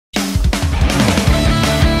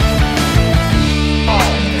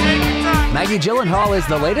Maggie Gyllenhaal is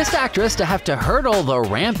the latest actress to have to hurdle the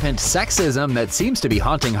rampant sexism that seems to be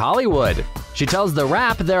haunting Hollywood. She tells The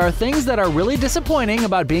Wrap, "There are things that are really disappointing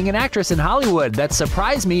about being an actress in Hollywood that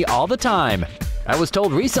surprise me all the time. I was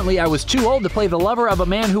told recently I was too old to play the lover of a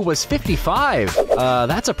man who was 55.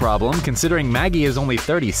 That's a problem, considering Maggie is only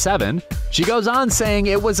 37. She goes on saying,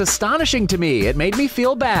 "It was astonishing to me. It made me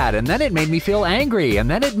feel bad, and then it made me feel angry,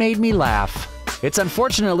 and then it made me laugh." It's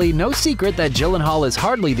unfortunately no secret that Gyllenhaal is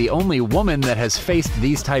hardly the only woman that has faced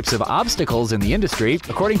these types of obstacles in the industry.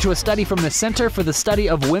 According to a study from the Center for the Study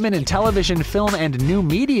of Women in Television, Film, and New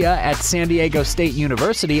Media at San Diego State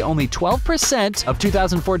University, only 12% of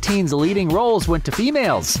 2014's leading roles went to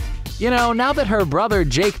females. You know, now that her brother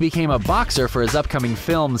Jake became a boxer for his upcoming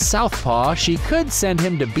film Southpaw, she could send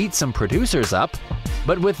him to beat some producers up.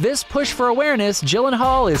 But with this push for awareness,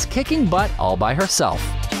 Gyllenhaal is kicking butt all by herself.